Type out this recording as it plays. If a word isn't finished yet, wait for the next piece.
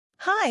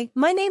Hi,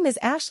 my name is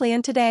Ashley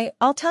and today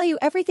I'll tell you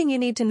everything you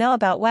need to know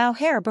about WOW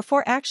Hair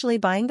before actually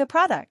buying the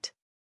product.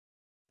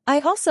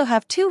 I also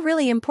have two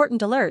really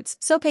important alerts,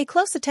 so pay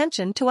close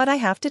attention to what I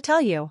have to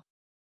tell you.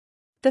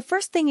 The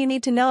first thing you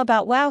need to know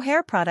about WOW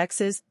Hair products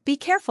is, be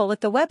careful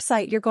with the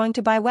website you're going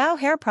to buy WOW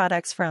Hair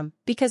products from,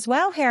 because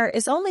WOW Hair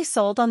is only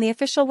sold on the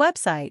official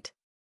website.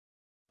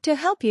 To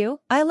help you,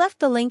 I left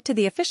the link to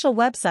the official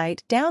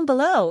website down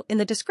below in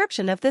the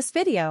description of this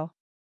video.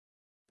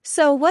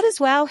 So what is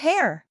WOW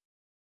Hair?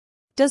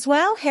 Does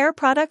WOW Hair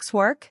products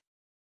work?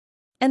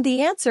 And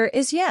the answer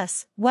is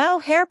yes, WOW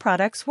Hair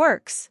products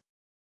works.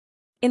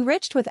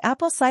 Enriched with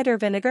apple cider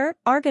vinegar,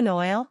 argan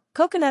oil,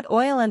 coconut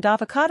oil and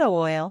avocado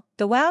oil,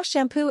 the WOW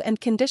shampoo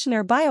and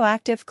conditioner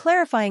bioactive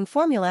clarifying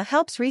formula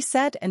helps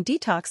reset and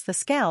detox the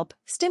scalp,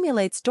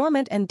 stimulates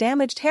dormant and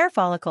damaged hair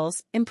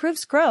follicles,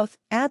 improves growth,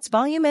 adds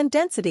volume and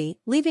density,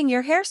 leaving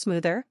your hair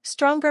smoother,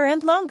 stronger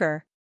and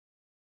longer.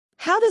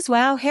 How does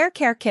WOW Hair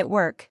Care Kit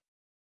work?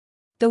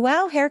 The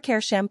WOW Hair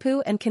Care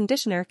shampoo and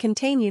conditioner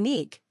contain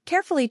unique,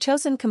 carefully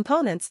chosen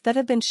components that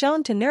have been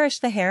shown to nourish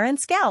the hair and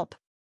scalp.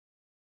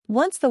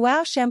 Once the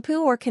WOW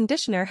shampoo or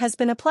conditioner has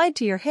been applied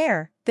to your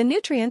hair, the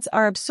nutrients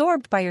are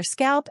absorbed by your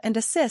scalp and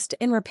assist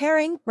in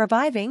repairing,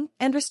 reviving,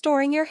 and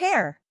restoring your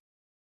hair.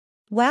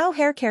 WOW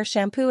Hair Care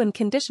shampoo and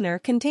conditioner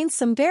contains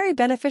some very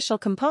beneficial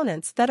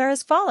components that are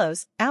as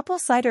follows: apple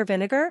cider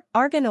vinegar,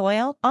 argan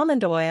oil,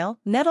 almond oil,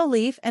 nettle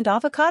leaf and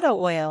avocado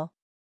oil.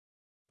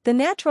 The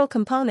natural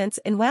components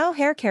in WOW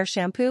Hair Care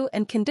shampoo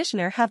and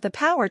conditioner have the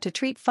power to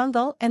treat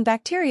fungal and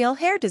bacterial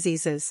hair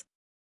diseases.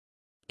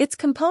 Its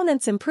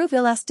components improve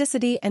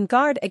elasticity and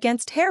guard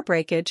against hair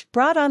breakage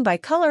brought on by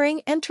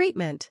coloring and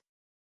treatment.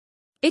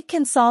 It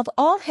can solve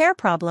all hair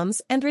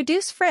problems and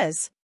reduce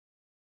frizz.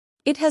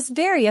 It has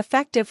very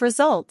effective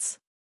results.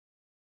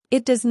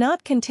 It does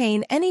not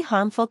contain any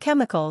harmful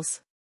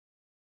chemicals.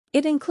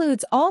 It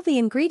includes all the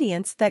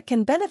ingredients that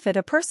can benefit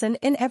a person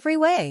in every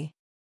way.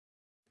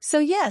 So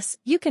yes,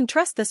 you can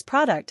trust this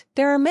product.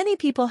 There are many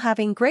people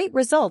having great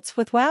results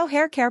with WOW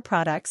Hair Care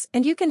products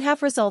and you can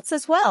have results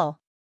as well.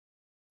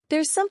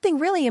 There's something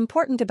really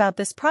important about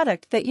this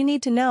product that you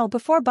need to know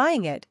before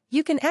buying it.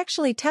 You can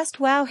actually test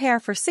WOW Hair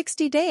for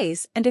 60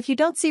 days and if you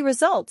don't see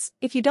results,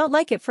 if you don't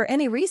like it for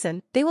any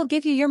reason, they will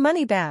give you your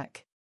money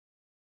back.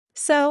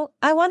 So,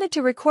 I wanted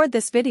to record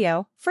this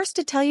video, first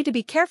to tell you to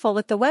be careful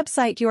with the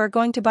website you are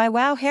going to buy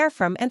WOW Hair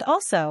from and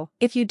also,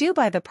 if you do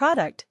buy the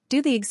product,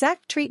 do the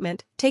exact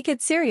treatment, take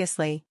it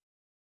seriously.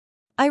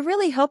 I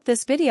really hope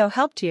this video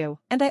helped you,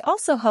 and I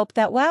also hope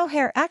that WOW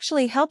Hair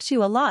actually helps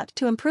you a lot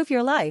to improve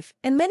your life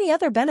and many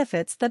other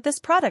benefits that this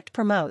product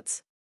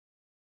promotes.